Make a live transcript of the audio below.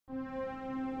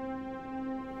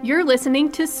You're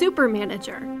listening to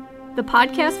SuperManager, the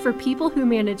podcast for people who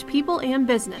manage people and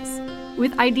business,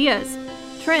 with ideas,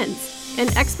 trends, and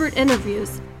expert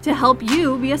interviews to help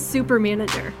you be a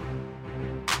supermanager.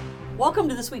 Welcome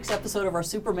to this week's episode of our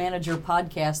SuperManager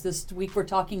podcast. This week we're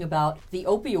talking about the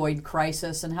opioid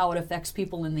crisis and how it affects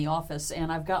people in the office.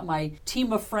 And I've got my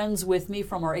team of friends with me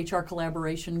from our HR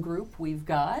collaboration group. We've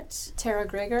got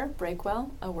Gregor, BreakWell,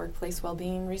 a workplace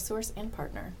well-being resource and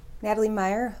partner. Natalie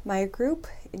Meyer, Meyer Group,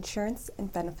 Insurance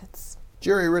and Benefits.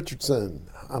 Gerald Richardson.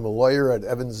 I'm a lawyer at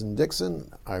Evans &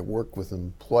 Dixson. I work with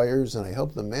employers and I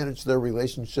help them manage their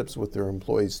relationships with their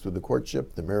employees through the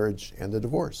courtship, the marriage, and the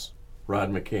divorce.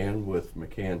 Rod McCann with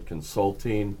McCann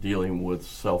Consulting, dealing with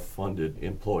self-funded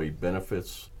employee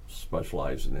benefits,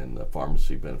 specializing in the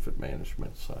pharmacy benefit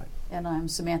management side. And I'm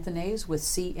Samantha Naes with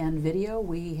CN Video.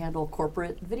 We handle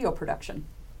corporate video production.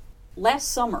 Last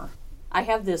summer, I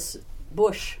have this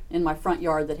bush in my front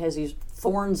yard that has these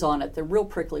thorns on it. They're real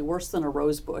prickly, worse than a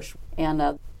rose bush.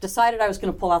 And decided I was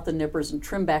going to pull out the nippers and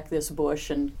trim back this bush.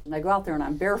 And I go out there and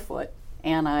I'm barefoot,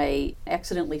 and I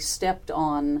accidentally stepped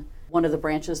on one of the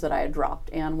branches that I had dropped,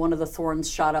 and one of the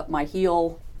thorns shot up my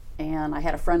heel, and I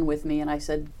had a friend with me, and I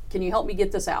said, "Can you help me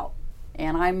get this out?"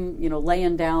 And I'm,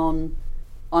 laying down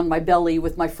on my belly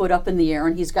with my foot up in the air,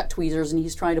 and he's got tweezers, and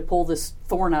he's trying to pull this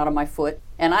thorn out of my foot,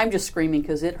 and I'm just screaming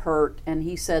because it hurt. And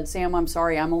he said, "Sam, I'm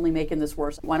sorry, I'm only making this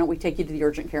worse. Why don't we take you to the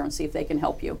urgent care and see if they can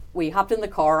help you?" We hopped in the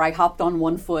car, I hopped on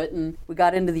one foot, and we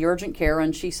got into the urgent care,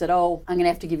 and she said, "Oh, I'm going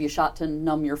to have to give you a shot to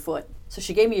numb your foot." So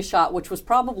she gave me a shot, which was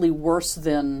probably worse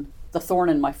than the thorn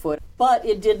in my foot, but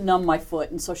it did numb my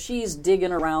foot. And so she's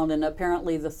digging around, and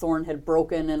apparently the thorn had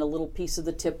broken and a little piece of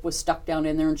the tip was stuck down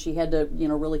in there, and she had to,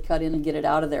 really cut in and get it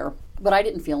out of there. But I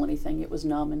didn't feel anything. It was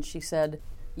numb. And she said,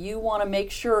 "You want to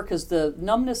make sure, because the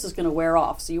numbness is going to wear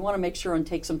off, so you want to make sure and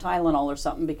take some Tylenol or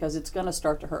something because it's going to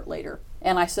start to hurt later."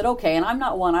 And I said, "Okay." And I'm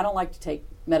not one, I don't like to take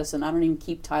medicine. I don't even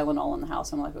keep Tylenol in the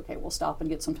house. I'm like, "Okay, we'll stop and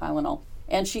get some Tylenol."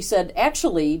 And she said,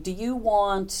 "Actually, do you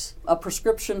want a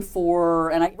prescription for,"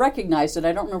 and I recognized it,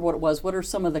 I don't remember what it was. What are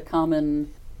some of the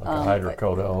common... Like a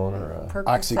hydrocodone or a...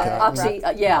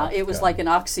 Oxycontin. It was like an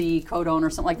oxycodone or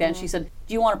something like that. And she said,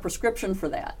 "Do you want a prescription for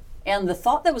that?" And the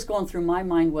thought that was going through my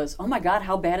mind was, "Oh my God,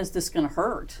 how bad is this going to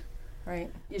hurt?" Right.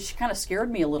 She kind of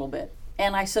scared me a little bit.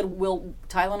 And I said, "Well,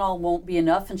 Tylenol won't be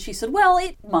enough?" And she said, "Well,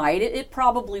 it might. It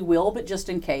probably will, but just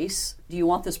in case. Do you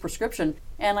want this prescription?"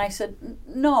 And I said,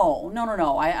 No.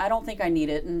 I don't think I need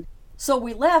it." And so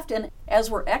we left, and as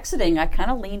we're exiting, I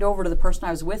kind of leaned over to the person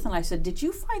I was with, and I said, "Did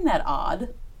you find that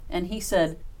odd?" And he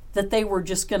said that they were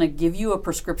just going to give you a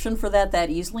prescription for that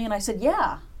easily. And I said,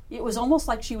 "Yeah." It was almost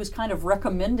like she was kind of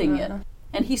recommending it.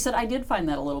 And he said, "I did find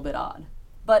that a little bit odd."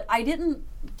 But I didn't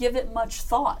give it much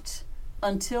thought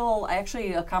until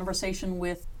actually a conversation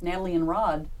with Natalie and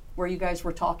Rod, where you guys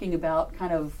were talking about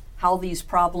kind of how these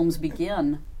problems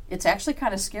begin. It's actually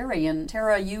kind of scary. And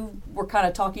Tara, you were kind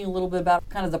of talking a little bit about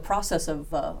kind of the process of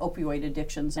opioid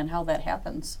addictions and how that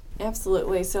happens.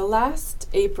 Absolutely. So last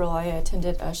April, I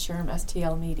attended a SHRM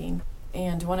STL meeting,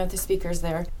 and one of the speakers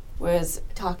there was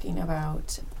talking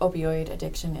about opioid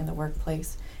addiction in the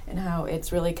workplace and how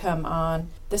it's really come on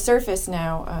the surface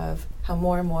now of how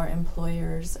more and more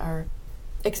employers are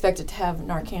expected to have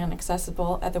Narcan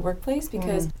accessible at the workplace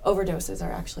because overdoses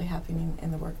are actually happening in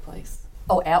the workplace.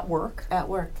 Oh, at work? At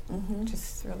work. Which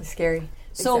is really scary.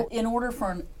 So Exactly. in order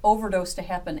for an overdose to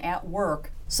happen at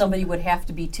work, somebody would have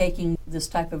to be taking this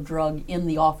type of drug in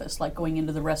the office, like going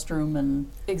into the restroom and...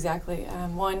 Exactly.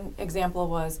 One example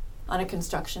was on a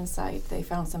construction site. They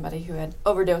found somebody who had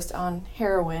overdosed on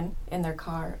heroin in their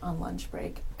car on lunch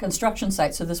break. Construction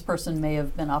site, so this person may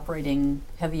have been operating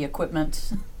heavy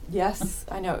equipment. Yes,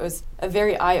 I know. It was a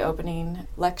very eye-opening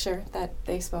lecture that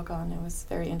they spoke on. It was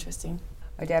very interesting.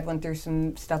 My dad went through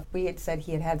some stuff. We had said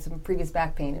he had some previous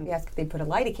back pain, and we asked if they put a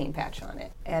lidocaine patch on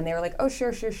it. And they were like, "Oh,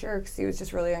 sure," because he was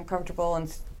just really uncomfortable.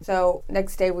 And so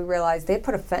next day we realized they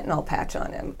put a fentanyl patch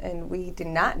on him, and we did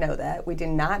not know that. We did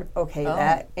not okay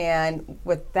that. And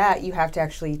with that, you have to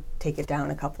actually take it down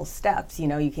a couple steps.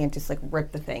 You can't just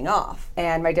rip the thing off.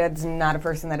 And my dad's not a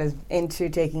person that is into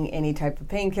taking any type of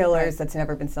painkillers. Right. That's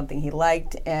never been something he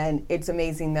liked. And it's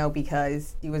amazing though,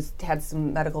 because he had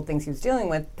some medical things he was dealing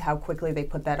with, how quickly they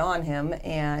put that on him.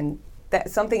 And that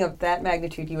something of that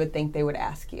magnitude, you would think they would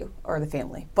ask you or the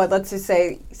family. But let's just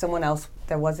say someone else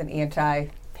that wasn't anti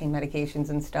pain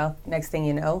medications and stuff. Next thing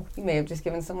you know, you may have just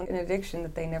given someone an addiction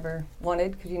that they never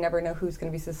wanted, because you never know who's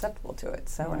going to be susceptible to it.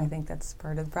 So, and I think that's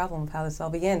part of the problem of how this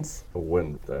all begins.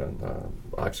 When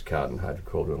Oxycontin,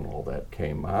 hydrocodone, and all that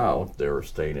came out, they were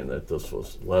stating that this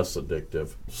was less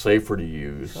addictive, safer to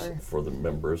use for the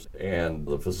members, and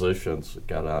the physicians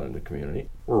got out in the community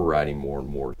were writing more and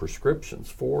more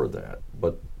prescriptions for that.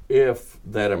 But if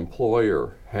that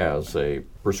employer has a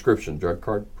prescription drug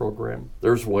card program,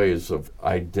 there's ways of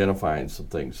identifying some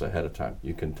things ahead of time.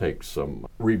 You can take some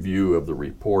review of the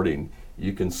reporting.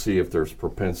 You can see if there's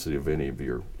propensity of any of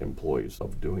your employees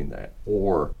of doing that.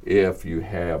 Or if you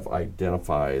have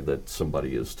identified that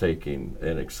somebody is taking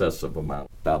an excessive amount.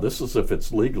 Now, this is if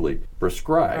it's legally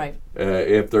prescribed. Right.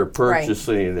 If they're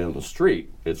purchasing it in the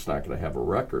street, it's not going to have a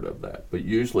record of that. But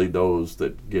usually those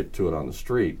that get to it on the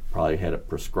street probably had it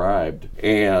prescribed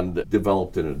and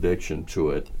developed an addiction to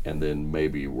it, and then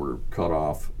maybe were cut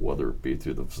off, whether it be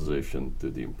through the physician,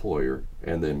 through the employer,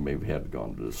 and then maybe had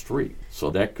gone to the street.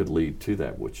 So that could lead to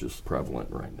that, which is prevalent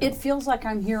right now. It feels like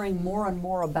I'm hearing more and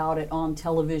more about it on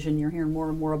television. You're hearing more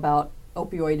and more about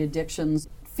opioid addictions.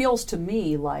 Feels to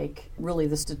me like really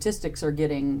the statistics are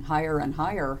getting higher and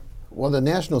higher. Well, the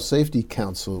National Safety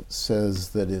Council says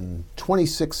that in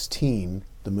 2016,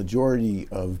 the majority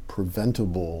of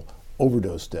preventable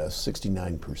overdose deaths,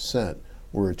 69%,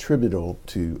 were attributable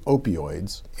to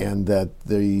opioids, and that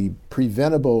the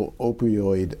preventable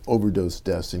opioid overdose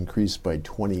deaths increased by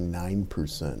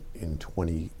 29% in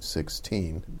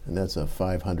 2016, and that's a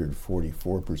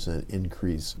 544%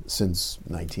 increase since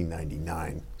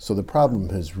 1999. So the problem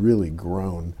has really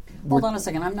grown. Hold on a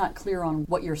second. I'm not clear on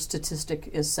what your statistic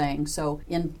is saying. So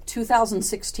in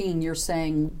 2016, you're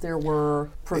saying there were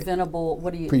preventable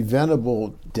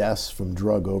deaths from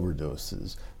drug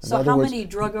overdoses. So how many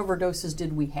drug overdoses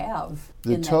did we have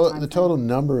in that time frame? The total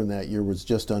number in that year was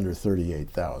just under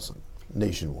 38,000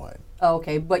 nationwide. Oh,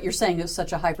 okay, but you're saying that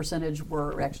such a high percentage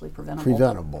were actually preventable.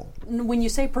 Preventable. When you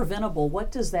say preventable,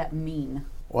 what does that mean?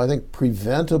 Well, I think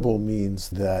preventable means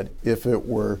that if it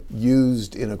were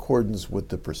used in accordance with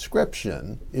the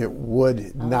prescription, it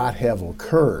would not have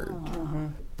occurred. Mm-hmm.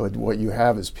 But what you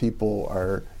have is people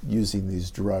are using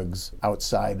these drugs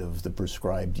outside of the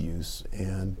prescribed use,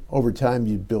 and over time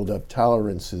you build up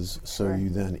tolerances, so you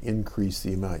then increase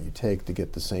the amount you take to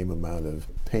get the same amount of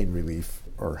pain relief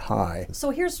or high. So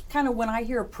here's kind of when I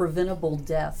hear preventable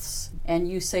deaths, and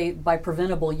you say by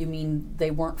preventable you mean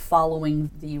they weren't following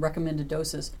the recommended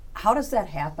doses. How does that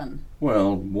happen?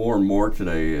 Well, more and more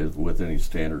today is with any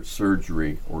standard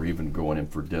surgery or even going in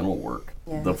for dental work.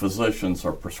 Yeah. The physicians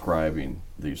are prescribing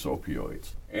these opioids.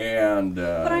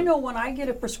 But I know when I get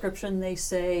a prescription, they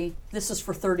say this is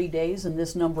for 30 days and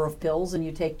this number of pills, and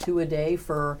you take 2 a day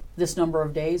for this number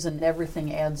of days, and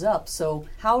everything adds up. So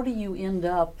how do you end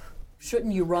up?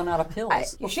 Shouldn't you run out of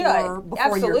pills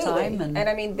before your time? And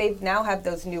I mean, they've now have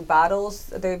those new bottles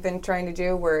they've been trying to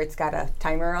do where it's got a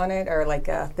timer on it, or like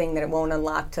a thing that it won't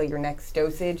unlock till your next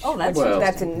dosage. Oh,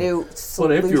 that's a new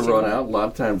solution. But if you run out, a lot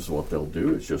of times what they'll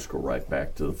do is just go right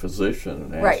back to the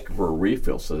physician and ask for a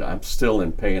refill. So I'm still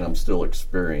in pain, I'm still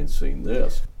experiencing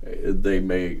this. They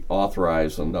may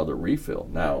authorize another refill.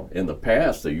 Now, in the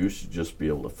past, they used to just be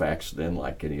able to fax it in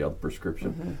like any other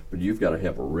prescription, but you've got to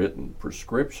have a written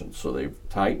prescription, so they've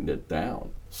tightened it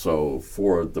down. So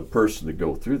for the person to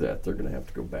go through that, they're going to have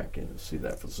to go back in and see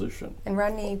that physician. And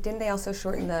Rodney, didn't they also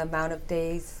shorten the amount of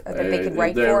days that they could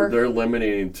write for? They're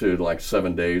limiting to like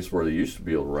 7 days, where they used to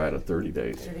be able to write 30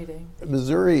 days. 30 days.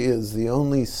 Missouri is the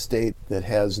only state that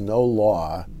has no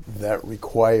law that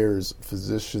requires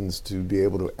physicians to be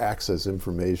able to access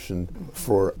information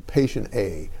for patient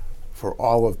A, for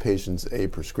all of patient's A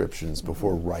prescriptions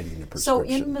before writing a prescription. So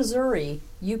in Missouri,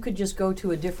 you could just go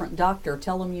to a different doctor,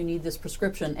 tell them you need this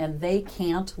prescription, and they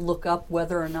can't look up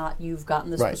whether or not you've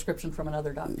gotten this prescription from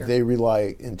another doctor. They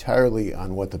rely entirely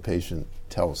on what the patient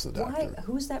tells the doctor.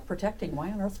 Who's that protecting?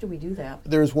 Why on earth do we do that?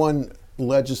 There's one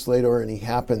legislator, and he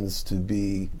happens to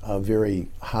be very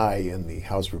high in the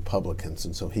House Republicans,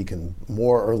 and so he can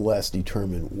more or less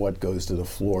determine what goes to the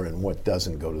floor and what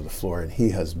doesn't go to the floor, and he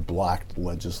has blocked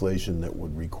legislation that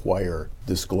would require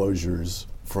disclosures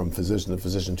from physician to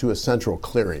physician to a central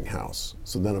clearinghouse.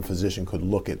 So then a physician could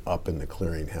look it up in the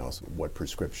clearinghouse, what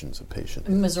prescriptions a patient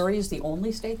has. Missouri is the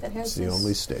only state that has this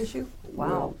only state issue? Wow.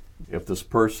 Well, if this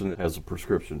person has a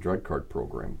prescription drug card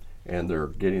program and they're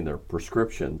getting their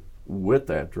prescription with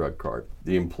that drug card,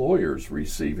 the employer's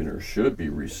receiving or should be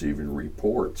receiving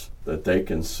reports that they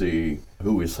can see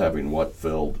who is having what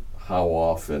filled, how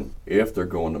often, if they're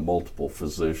going to multiple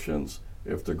physicians,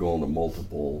 if they're going to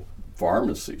multiple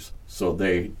pharmacies. So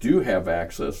they do have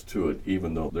access to it,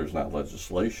 even though there's not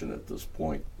legislation at this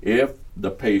point. If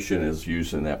the patient is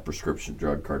using that prescription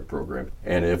drug card program,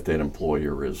 and if that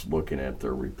employer is looking at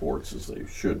their reports, as they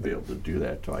should be able to do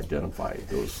that to identify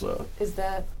those. Is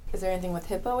there anything with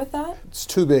HIPAA with that? It's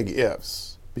two big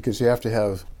ifs, because you have to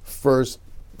have first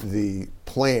the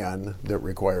plan that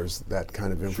requires that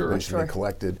kind of information to be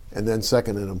collected, and then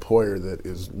second, an employer that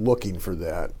is looking for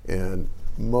that. And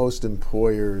most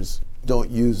employers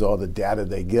don't use all the data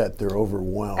they get. They're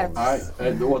overwhelmed.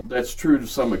 That's true to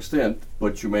some extent,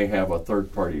 but you may have a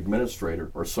third-party administrator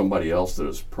or somebody else that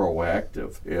is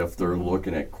proactive. If they're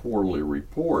looking at quarterly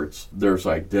reports, there's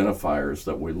identifiers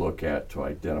that we look at to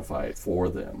identify it for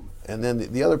them. And then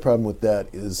the other problem with that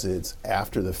is it's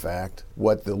after the fact.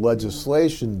 What the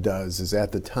legislation does is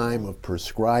at the time of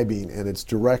prescribing, and it's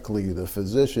directly the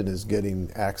physician is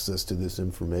getting access to this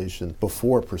information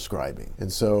before prescribing.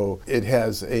 And so it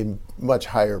has a much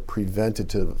higher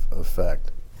preventative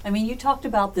effect. I mean, you talked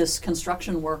about this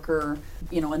construction worker,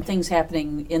 and things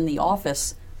happening in the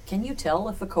office. Can you tell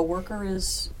if a coworker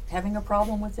is having a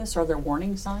problem with this? Are there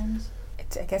warning signs?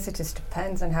 I guess it just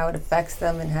depends on how it affects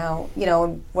them and how,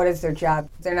 and what is their job.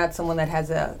 They're not someone that has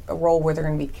a role where they're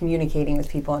going to be communicating with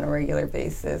people on a regular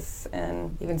basis,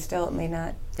 and even still it may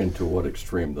not. And to what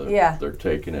extreme they're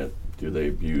taking it. Do they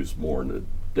abuse more in the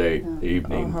day,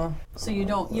 evening? So you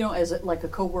don't, as like a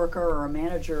coworker or a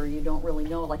manager, you don't really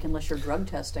know, like unless you're drug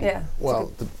testing. Yeah.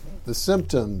 Well, the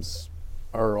symptoms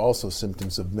are also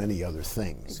symptoms of many other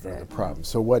things that are the problem.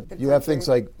 So you have things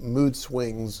like mood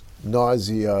swings,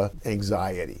 nausea,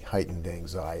 anxiety, heightened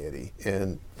anxiety,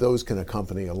 and those can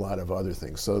accompany a lot of other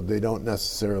things. So they don't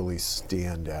necessarily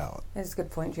stand out. That's a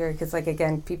good point, Jerry, because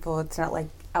again, people, it's not like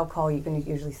alcohol, you can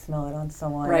usually smell it on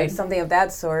someone, right, or something of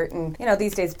that sort. And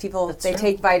these days people, they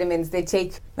take vitamins, they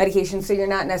take medication, so you're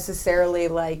not necessarily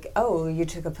like, oh, you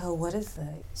took a pill, what is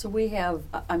that? So we have,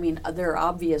 there are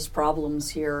obvious problems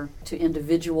here to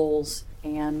individuals,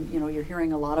 and you're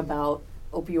hearing a lot about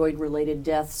opioid-related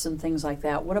deaths and things like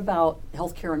that. What about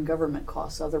healthcare and government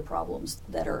costs, other problems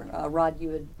that are, Rod, you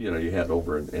had... You had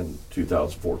over in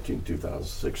 2014,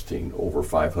 2016, over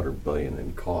 $500 billion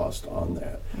in cost on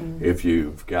that. Mm-hmm. If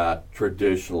you've got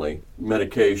traditionally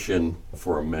medication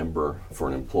for a member, for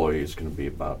an employee, is going to be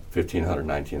about $1,500,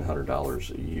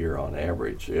 $1,900 a year on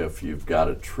average. If you've got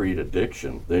to treat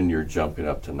addiction, then you're jumping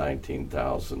up to $19,000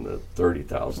 to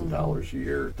 $30,000 a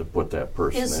year to put that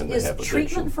person in to have addiction. Is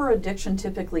treatment for addiction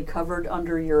typically covered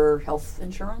under your health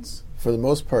insurance? For the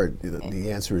most part, the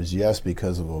answer is yes,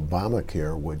 because of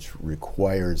Obamacare, which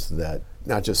requires that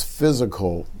not just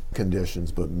physical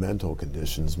conditions, but mental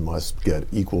conditions must get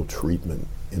equal treatment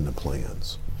in the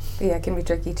plans. Yeah, it can be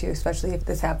tricky too, especially if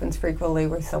this happens frequently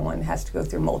where someone has to go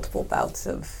through multiple bouts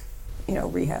of,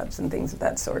 rehabs and things of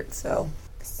that sort. So,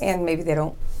 and maybe they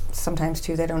don't, sometimes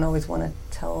too, they don't always want to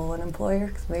tell an employer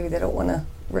because maybe they don't want to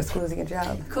risk losing a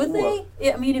job. Could they?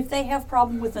 If they have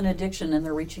problem with an addiction and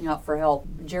they're reaching out for help,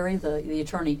 Jerry, the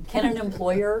attorney, can an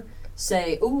employer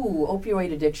say, ooh,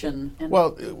 opioid addiction? And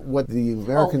what the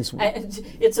Americans...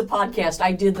 it's a podcast.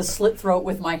 I did the slit throat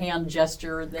with my hand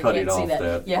gesture. They Cutting can't see off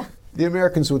that. Yeah. The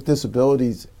Americans with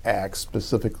Disabilities Act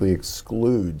specifically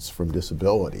excludes from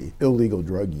disability illegal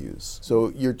drug use. So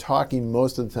you're talking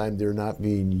most of the time they're not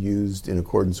being used in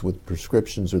accordance with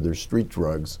prescriptions or their street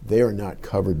drugs. They are not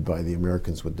covered by the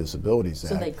Americans with Disabilities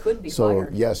Act. So they could be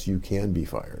fired. So yes, you can be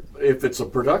fired. If it's a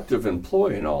productive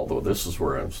employee, and although this is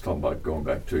where I was talking about going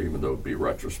back to, even though it would be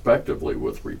retrospectively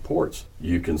with reports,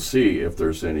 you can see if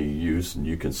there's any use and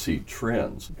you can see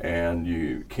trends. And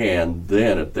you can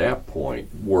then at that point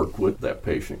work with that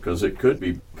patient, because it could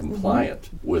be compliant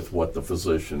with what the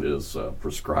physician is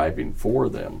prescribing for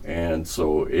them. And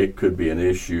so it could be an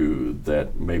issue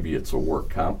that maybe it's a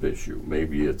work comp issue,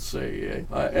 maybe it's an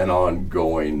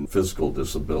ongoing physical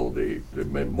disability,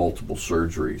 multiple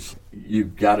surgeries.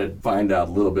 You've got to find out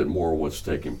a little bit more what's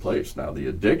taking place. Now, the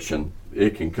addiction,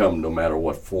 it can come no matter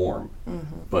what form.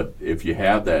 Mm-hmm. But if you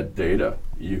have that data,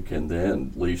 you can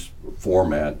then at least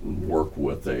format and work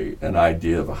with an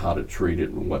idea of how to treat it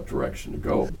and what direction to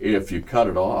go. If you cut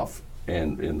it off,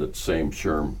 and in the same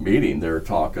SHRM meeting, they're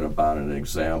talking about an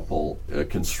example, a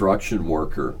construction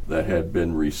worker that had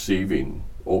been receiving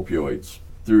opioids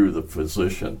through the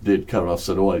physician, did cut it off,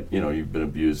 said, you've been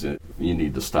abusing it. You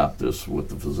need to stop this with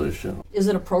the physician. Is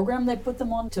it a program they put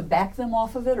them on to back them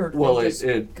off of it? Or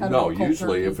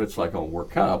usually if it's like on work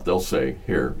comp, they'll say,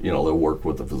 here, they'll work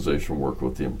with the physician, work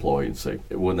with the employee and say,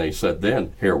 when they said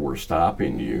then, here, we're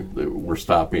stopping you. We're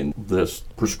stopping this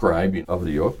prescribing of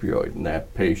the opioid. And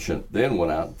that patient then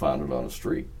went out and found it on the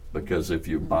street. Because if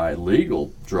you buy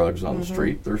legal drugs on the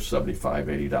street, they're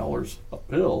 $75, $80 a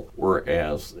pill,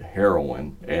 whereas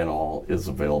heroin and all is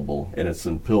available, and it's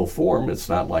in pill form. It's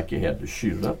not like you had to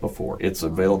shoot it up before. It's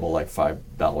available like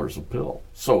 $5 a pill.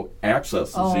 So access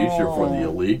is easier for the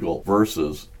illegal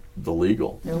versus the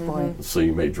legal. Oh boy. So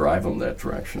you may drive them that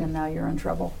direction. And now you're in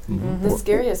trouble. The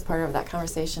scariest part of that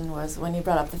conversation was when you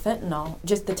brought up the fentanyl,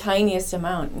 just the tiniest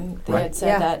amount. And they had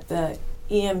said that the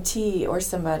EMT or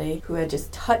somebody who had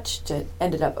just touched it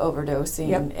ended up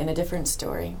overdosing in a different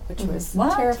story, which was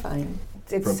terrifying.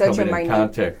 It's From such a coming in minute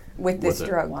contact with this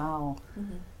drug. Wow.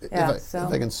 Yeah, if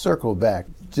I can circle back,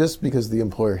 just because the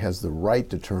employer has the right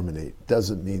to terminate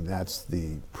doesn't mean that's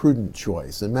the prudent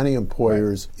choice. And many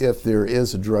employers, if there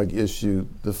is a drug issue,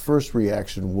 the first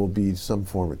reaction will be some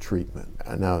form of treatment.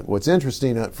 Now, what's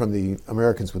interesting from the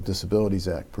Americans with Disabilities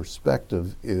Act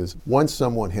perspective is once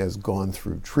someone has gone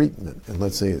through treatment, and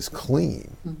let's say is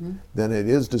clean, then it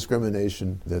is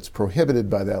discrimination that's prohibited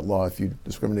by that law if you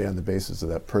discriminate on the basis of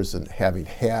that person having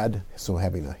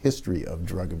a history of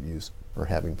drug abuse or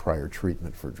having prior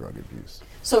treatment for drug abuse.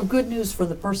 So good news for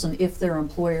the person if their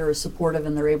employer is supportive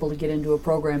and they're able to get into a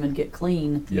program and get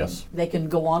clean. Yes. They can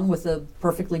go on with a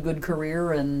perfectly good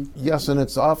career and... Yes, and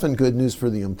it's often good news for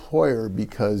the employer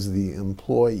because the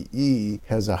employee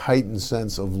has a heightened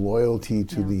sense of loyalty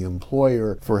to the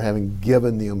employer for having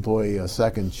given the employee a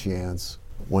second chance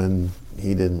when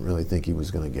he didn't really think he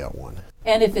was going to get one.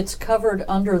 And if it's covered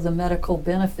under the medical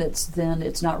benefits, then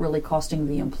it's not really costing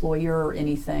the employer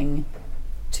anything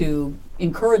to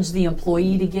encourage the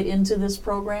employee to get into this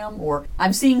program? Or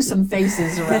I'm seeing some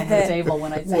faces around the table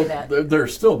when I say that.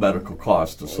 There's still medical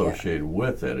costs associated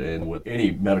with it, and with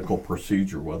any medical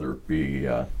procedure, whether it be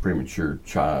a premature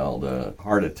child, a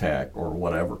heart attack, or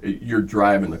whatever, you're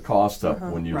driving the cost up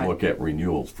when you look at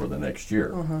renewals for the next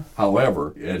year.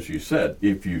 However, as you said,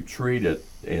 if you treat it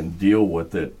and deal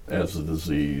with it as a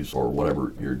disease or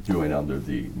whatever you're doing under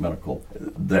the medical,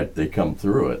 that they come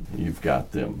through it, you've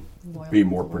got them be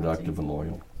more productive and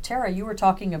loyal. Tara, you were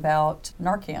talking about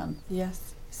Narcan.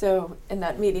 Yes. So in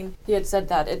that meeting, he had said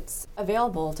that it's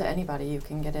available to anybody. You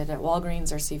can get it at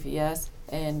Walgreens or CVS,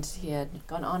 and he had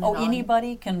gone on and on. Oh,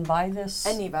 anybody can buy this?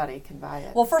 Anybody can buy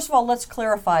it. Well, first of all, let's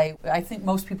clarify. I think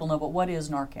most people know, but what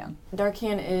is Narcan?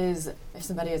 Narcan is, if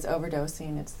somebody is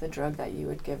overdosing, it's the drug that you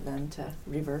would give them to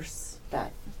reverse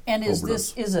that. And is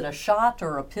it a shot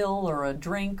or a pill or a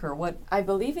drink or what? I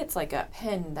believe it's like a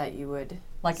pen that you would...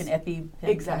 Like an EpiPen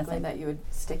exactly, kind of thing? that you would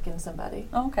stick in somebody.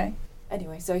 Oh, okay.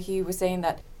 Anyway, so he was saying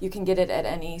that you can get it at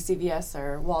any CVS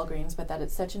or Walgreens, but that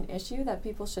it's such an issue that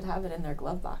people should have it in their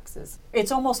glove boxes.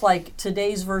 It's almost like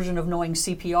today's version of knowing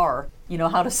CPR, you know,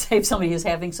 how to save somebody who's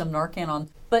having some Narcan on.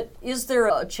 But is there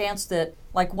a chance that,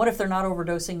 like, what if they're not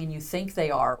overdosing and you think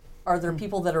they are? Are there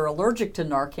people that are allergic to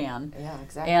Narcan? Yeah,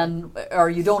 exactly. And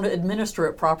or you don't administer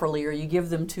it properly, or you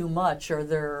give them too much, or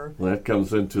they're... That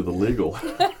comes into the legal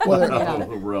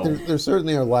realm. There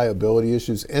certainly are liability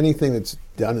issues. Anything that's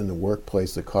done in the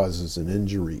workplace that causes an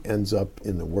injury ends up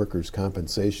in the workers'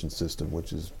 compensation system,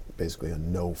 which is basically a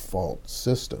no-fault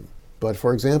system. But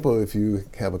for example, if you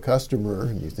have a customer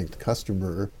and you think the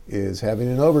customer is having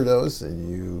an overdose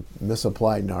and you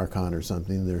misapply Narcan or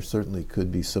something, there certainly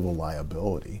could be civil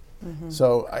liability.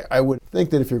 So I would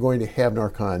think that if you're going to have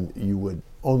Narcan, you would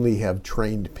only have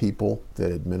trained people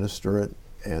that administer it,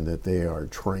 and that they are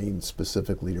trained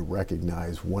specifically to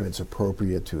recognize when it's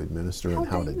appropriate to administer and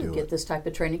how to do it. How do you get this type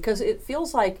of training? Because it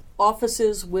feels like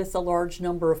offices with a large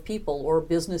number of people or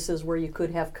businesses where you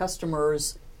could have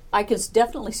customers, I can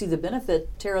definitely see the benefit,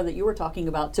 Tara, that you were talking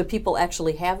about, to people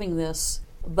actually having this,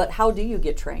 but how do you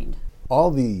get trained?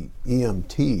 All the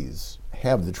EMTs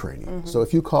have the training. So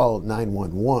if you call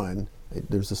 911,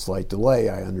 there's a slight delay,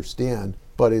 I understand,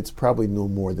 but it's probably no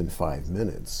more than 5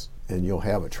 minutes, and you'll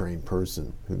have a trained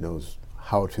person who knows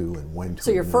how to and when to.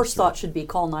 So your first thought should be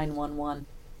call 911.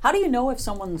 How do you know if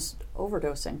someone's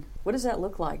overdosing? What does that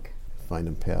look like? Find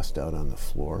them passed out on the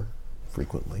floor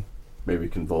frequently. Maybe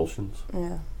convulsions.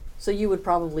 Yeah. So you would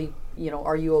probably,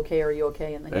 are you okay,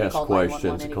 and then you ask call 911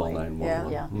 questions, anyway. call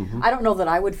 911. Yeah. I don't know that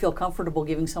I would feel comfortable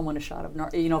giving someone a shot of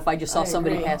if I just saw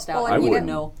somebody passed out, Well, I you wouldn't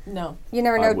know. know. No. You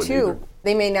never know, too. Either.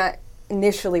 They may not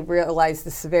initially realize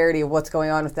the severity of what's going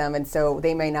on with them, and so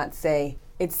they may not say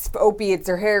it's opiates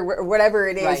or hair or whatever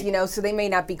it is, Right. So they may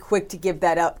not be quick to give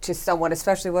that up to someone,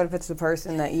 especially what if it's the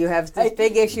person that you have this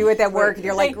big issue with at work, and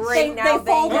you're like, now they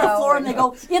fall to the know. floor and they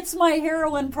go, it's my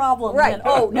heroin problem. Right. And,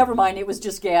 oh, never mind, it was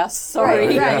just gas.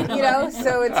 Sorry. Right,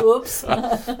 so it's... Oops.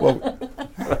 Well,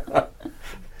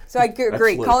 So I agree,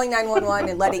 Excellent. calling 911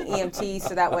 and letting EMT,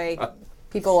 so that way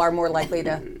people are more likely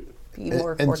to be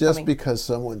more And just forthcoming. because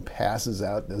someone passes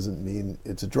out doesn't mean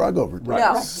it's a drug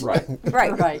overdose. No. Right.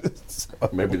 Right.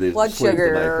 Right. Maybe they Blood sleep the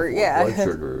sugar, night before. yeah. Blood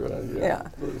sugar. Yeah.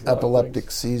 There's a lot of Epileptic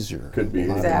things. seizure. Could be.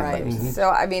 Exactly. Right. So,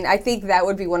 I mean, I think that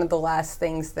would be one of the last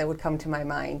things that would come to my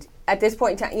mind. At this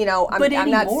point in time, you know, But I'm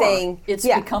not anymore, saying... it's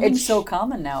yeah, becoming so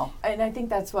common now. And I think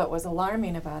that's what was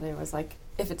alarming about it, was like,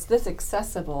 if it's this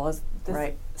accessible, is this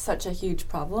Right. such a huge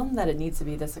problem that it needs to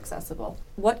be this accessible?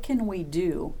 What can we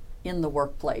do in the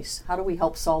workplace? How do we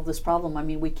help solve this problem? I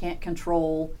mean, we can't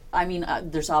control,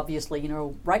 there's obviously,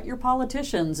 write your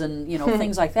politicians and,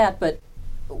 things like that, but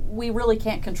we really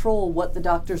can't control what the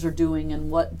doctors are doing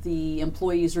and what the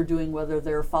employees are doing, whether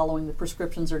they're following the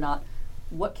prescriptions or not.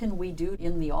 What can we do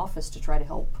in the office to try to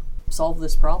help solve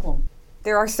this problem?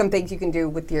 There are some things you can do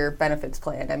with your benefits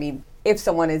plan. I mean, if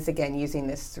someone is, again, using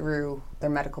this through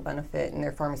their medical benefit and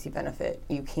their pharmacy benefit,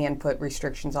 you can put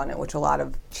restrictions on it, which a lot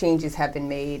of changes have been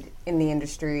made in the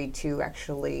industry to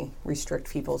actually restrict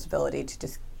people's ability to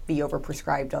just be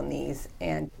overprescribed on these.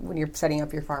 And when you're setting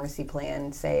up your pharmacy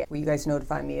plan, say, will you guys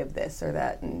notify me of this or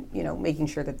that? And, making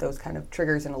sure that those kind of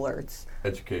triggers and alerts.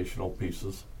 Educational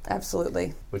pieces.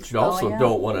 Absolutely. But you also yeah.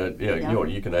 don't want to,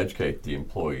 you can educate the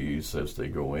employees as they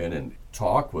go in and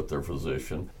talk with their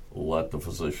physician, let the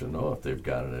physician know if they've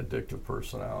got an addictive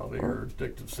personality or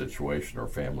addictive situation or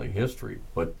family history.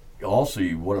 But also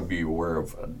you want to be aware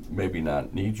of maybe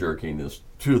not knee-jerking this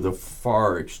to the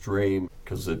far extreme,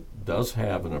 because it does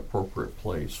have an appropriate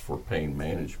place for pain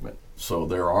management. So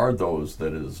there are those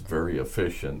that is very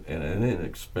efficient and an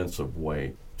inexpensive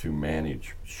way to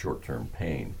manage short-term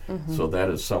pain. Mm-hmm. So that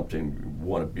is something you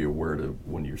want to be aware of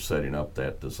when you're setting up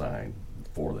that design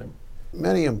for them.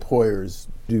 Many employers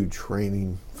do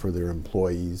training for their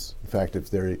employees. In fact, if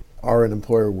they are an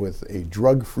employer with a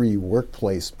drug-free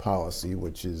workplace policy,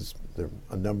 which is there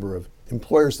are a number of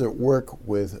employers that work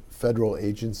with federal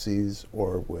agencies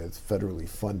or with federally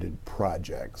funded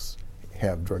projects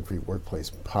have drug-free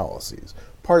workplace policies.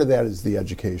 Part of that is the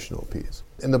educational piece.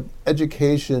 And the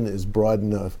education is broad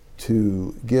enough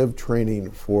to give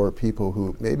training for people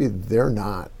who maybe they're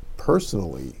not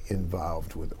personally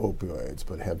involved with opioids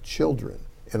but have children.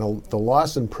 And the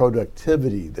loss in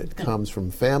productivity that comes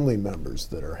from family members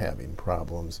that are having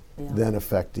problems, then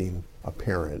affecting a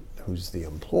parent who's the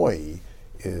employee,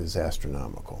 is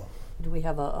astronomical. Do we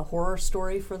have a horror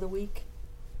story for the week?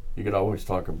 You could always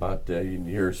talk about in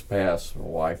years past, my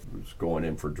wife was going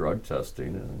in for drug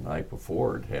testing, and the night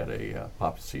before it had a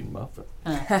poppy seed muffin.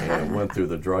 And went through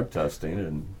the drug testing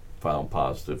and found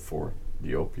positive for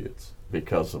the opiates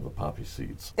because of the poppy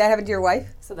seeds. That happened to your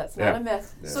wife? So that's not a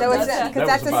myth. Yeah. So it's that because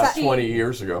was that's about 20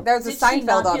 years ago. There was a Did she Seinfeld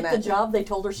not on get that. the job? They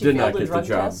told her she Did failed not the get drug the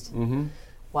job. test? Mm-hmm.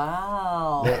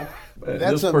 Wow.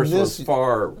 That's This a person was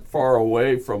far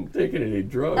away from taking any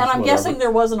drugs. And I'm whatever. guessing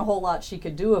there wasn't a whole lot she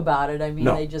could do about it. I mean,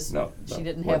 No, they just, no, she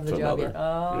didn't went have the to job another. yet.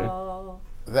 Oh.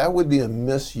 That would be a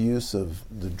misuse of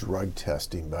the drug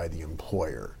testing by the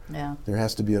employer. Yeah. There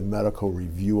has to be a medical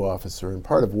review officer, and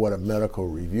part of what a medical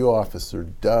review officer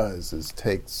does is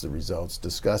takes the results,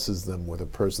 discusses them with a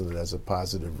person that has a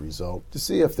positive result to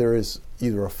see if there is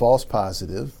either a false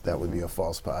positive, that would be a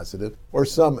false positive, or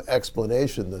some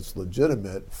explanation that's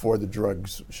legitimate for the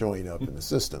drugs showing up in the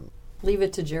system. Leave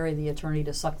it to Jerry, the attorney,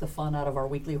 to suck the fun out of our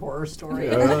weekly horror story.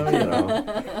 I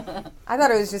thought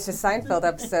it was just a Seinfeld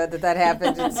episode that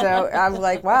happened, and so I'm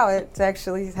like, wow, it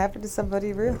actually happened to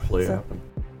somebody real. Hopefully it So- happened.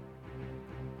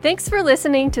 Thanks for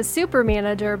listening to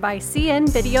SuperManager by CN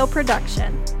Video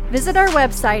Production. Visit our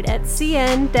website at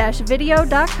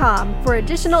cn-video.com for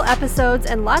additional episodes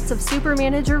and lots of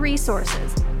SuperManager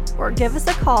resources, or give us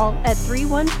a call at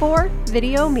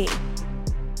 314-VIDEO-ME.